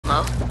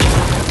Hello?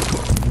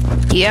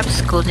 Do you have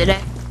school today?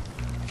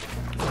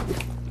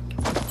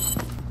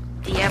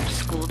 Do you have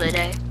school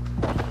today?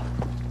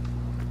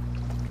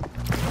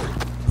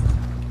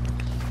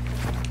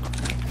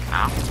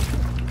 Oh.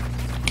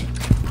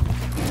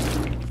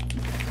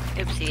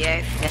 Oopsie,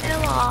 I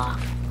fell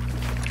off.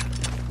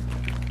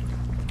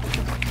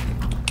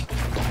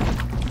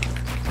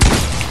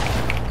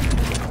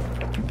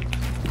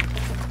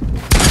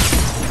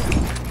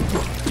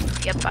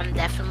 Yep, I'm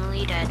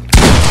definitely dead.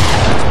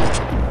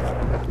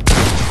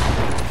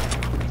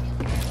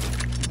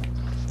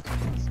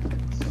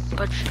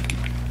 But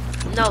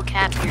no,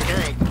 Cap, you're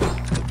good.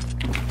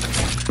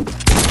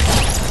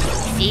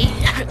 See?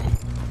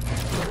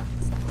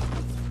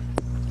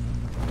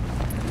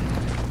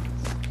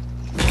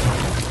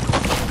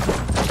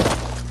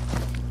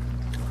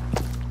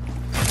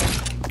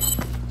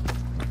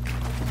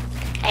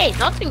 Hey,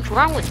 nothing's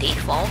wrong with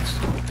defaults.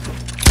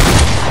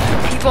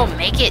 People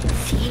make it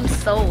seem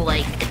so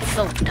like it's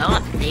so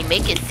dumb. They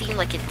make it seem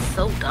like it's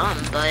so dumb,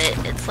 but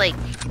it's like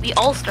we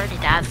all started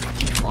as the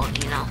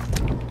default, you know.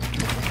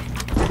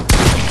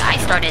 Like I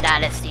started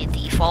out as the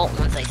default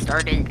once I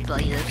started to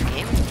play this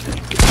game.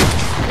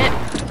 And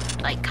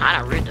it like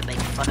kind of rude to make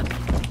fun of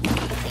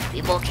people. Like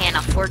people can't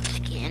afford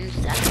skins.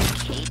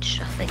 That's okay. It's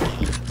just a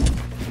game.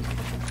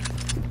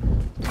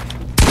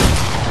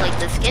 Like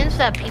the skins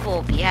that people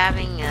will be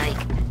having, like.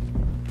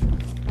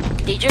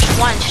 They just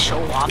want to show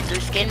off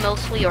their skin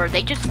mostly, or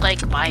they just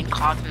like buying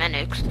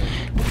cosmetics.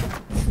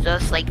 It's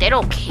just like they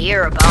don't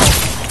care about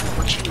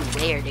what you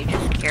wear, they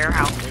just care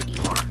how good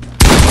you are.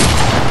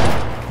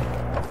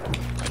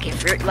 Like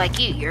if you're like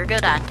you're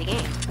good at the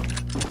game.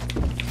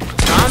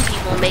 Some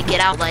people make it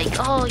out like,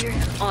 oh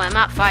I'm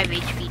at 5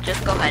 HP,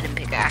 just go ahead and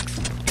pickaxe.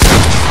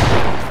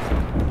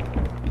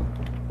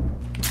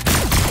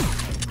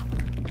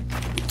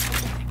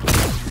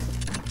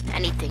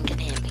 Anything can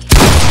hit me.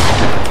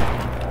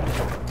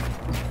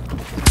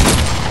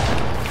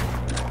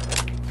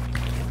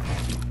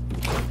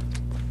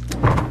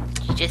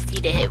 Just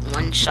need to hit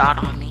one shot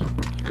on me,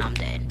 and I'm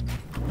dead.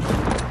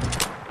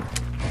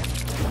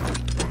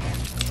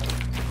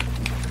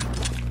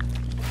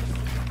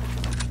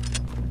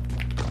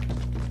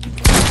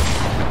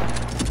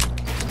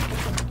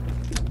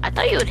 I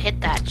thought you would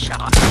hit that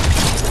shot.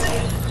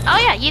 Oh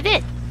yeah, you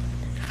did.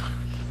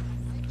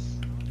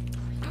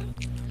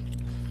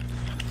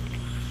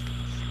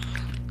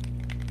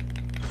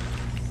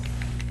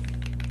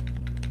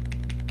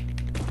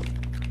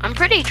 I'm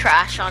pretty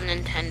trash on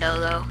Nintendo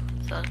though,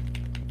 so.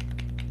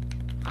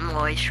 I'm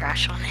always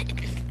trash on it.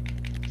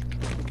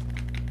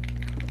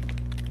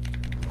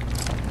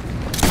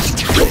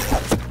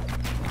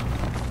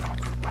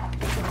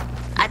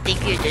 I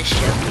think you're just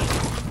joking.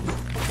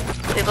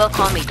 People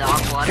call me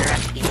dog water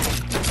at the game.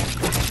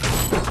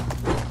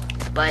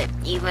 But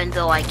even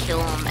though I kill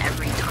them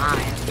every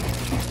time.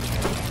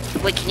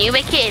 Wait, can you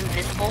make it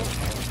invisible?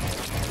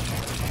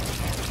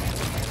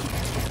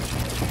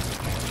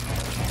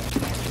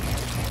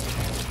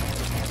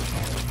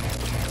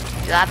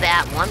 You have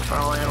that one for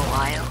a little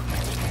while.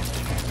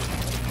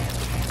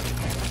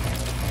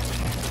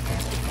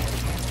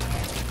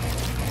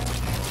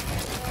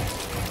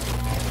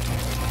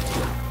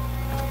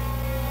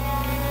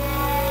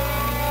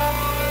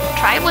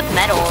 Try it with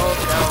metal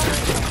also.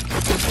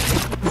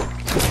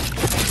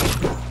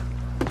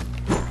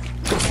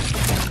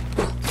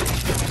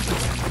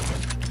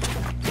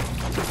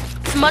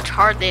 It's much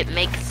harder to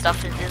make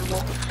stuff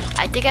invisible.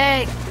 I think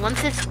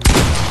once it's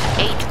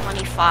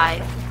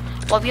 8:25.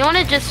 Well, if you want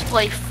to just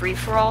play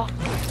free-for-all,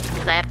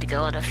 because I have to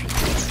go in a few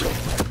minutes.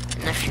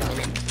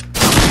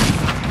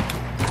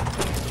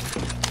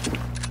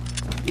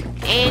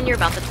 And you're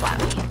about to clap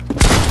me.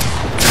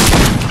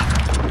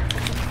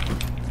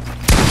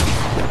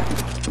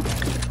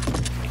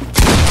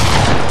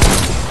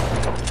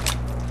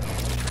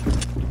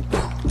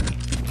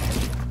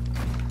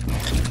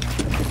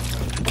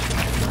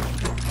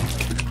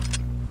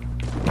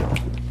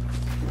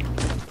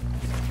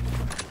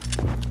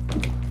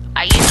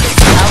 I used to be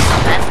the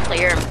best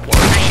player in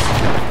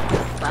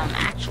Fortnite, but I'm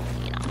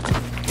actually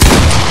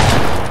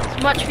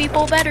not. Much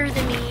people better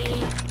than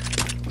me.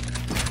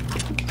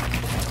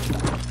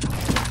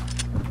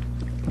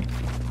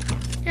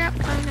 Yep,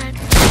 I'm dead.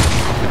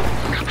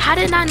 How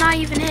did I not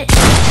even hit?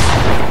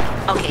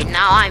 Okay,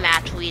 now I'm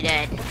actually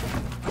dead.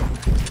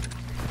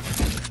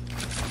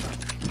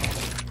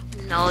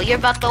 No, you're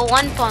about to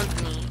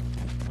one-pump me.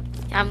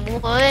 I'm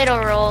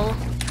literal.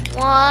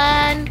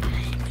 One.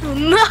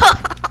 No!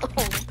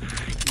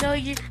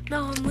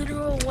 No, I'm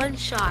literal one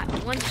shot.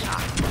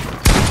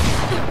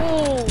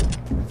 Oh.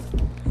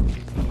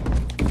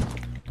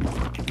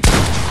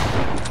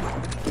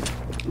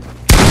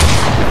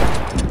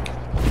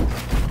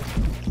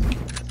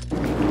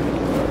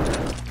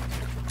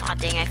 Aw,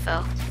 dang, I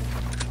fell.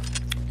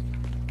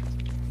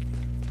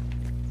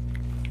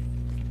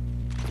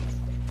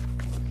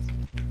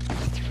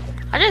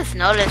 I just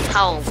noticed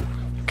how,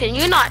 can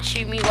you not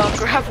shoot me while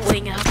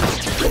grappling up?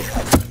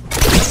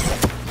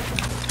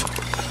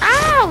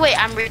 Ah, wait,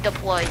 I'm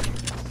redeployed.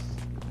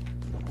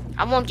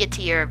 I won't get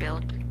to your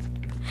build.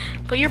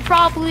 But you're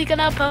probably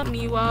gonna put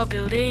me while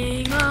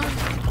building up.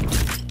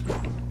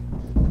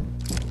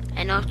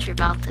 I know what you're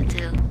about to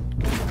do.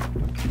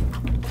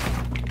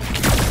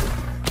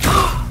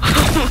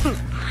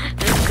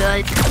 It's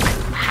good.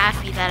 I'm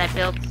happy that I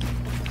built.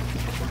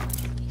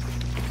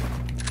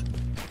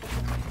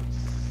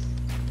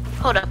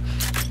 Hold up.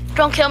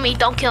 Don't kill me,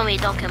 don't kill me,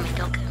 don't kill me,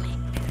 don't kill me.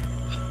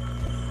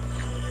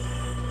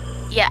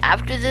 Yeah,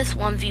 after this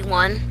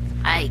 1v1,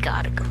 I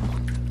gotta go.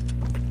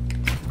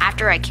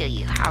 After I kill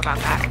you, how about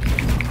that?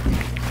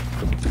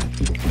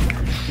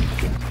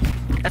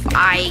 If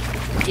I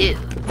do.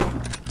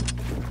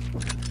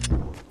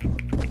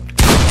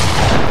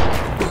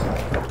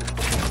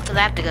 Because I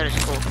have to go to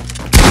school.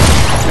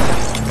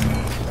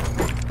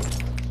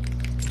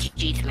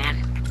 GG's, man.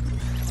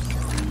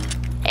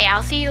 Hey,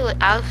 I'll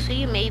see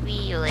you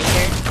maybe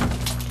later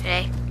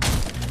today.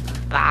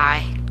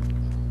 Bye.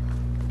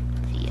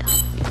 See ya.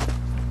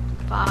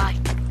 Bye.